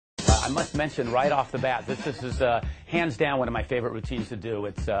must mention right off the bat, this is hands down one of my favorite routines to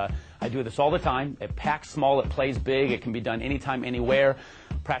do. I do this all the time. It packs small, it plays big. It can be done anytime, anywhere,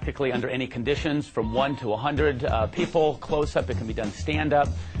 practically under any conditions, from 1 to 100 people, close up. It can be done stand up.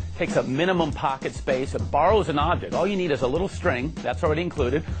 Takes up minimum pocket space. It borrows an object. All you need is a little string. That's already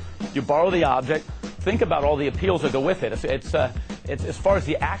included. You borrow the object. Think about all the appeals that go with it. It's as far as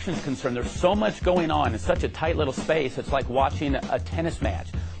the action's concerned, there's so much going on in such a tight little space. It's like watching a tennis match.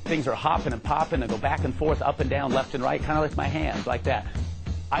 Things are hopping and popping and go back and forth, up and down, left and right, kind of like my hands, like that.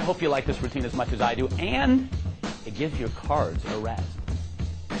 I hope you like this routine as much as I do, and it gives your cards a rest.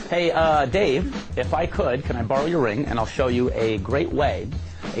 Hey, Dave, if I could, can I borrow your ring, and I'll show you a great way,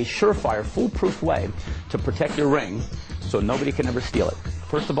 a surefire, foolproof way to protect your ring so nobody can ever steal it.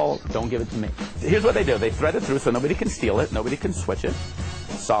 First of all, don't give it to me. Here's what they do. They thread it through so nobody can steal it, nobody can switch it.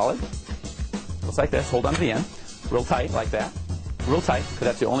 Solid. Just like this. Hold on to the end. Real tight, like that. Real tight, because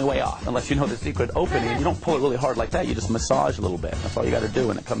that's the only way off. Unless you know the secret opening, you don't pull it really hard like that. You just massage a little bit. That's all you got to do,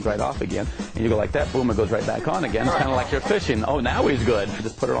 and it comes right off again. And you go like that, boom, it goes right back on again. It's kind of like you're fishing. Oh, now he's good. You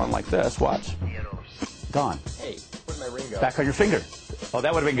just put it on like this. Watch. Gone. Hey, where'd my ring go? Back on your finger. Oh,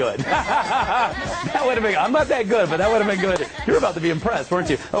 that would have been good. That would have been. I'm not that good, but that would have been good. You're about to be impressed, weren't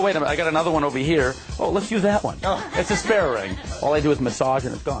you? Oh, wait a minute. I got another one over here. Oh, let's use that one. Oh. It's a spare ring. All I do is massage,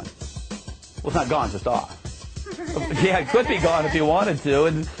 and it's gone. Well, it's not gone, it's just off. Yeah, it could be gone if you wanted to,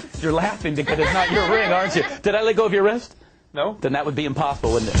 and you're laughing because it's not your ring, aren't you? Did I let go of your wrist? No. Then that would be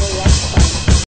impossible, wouldn't it?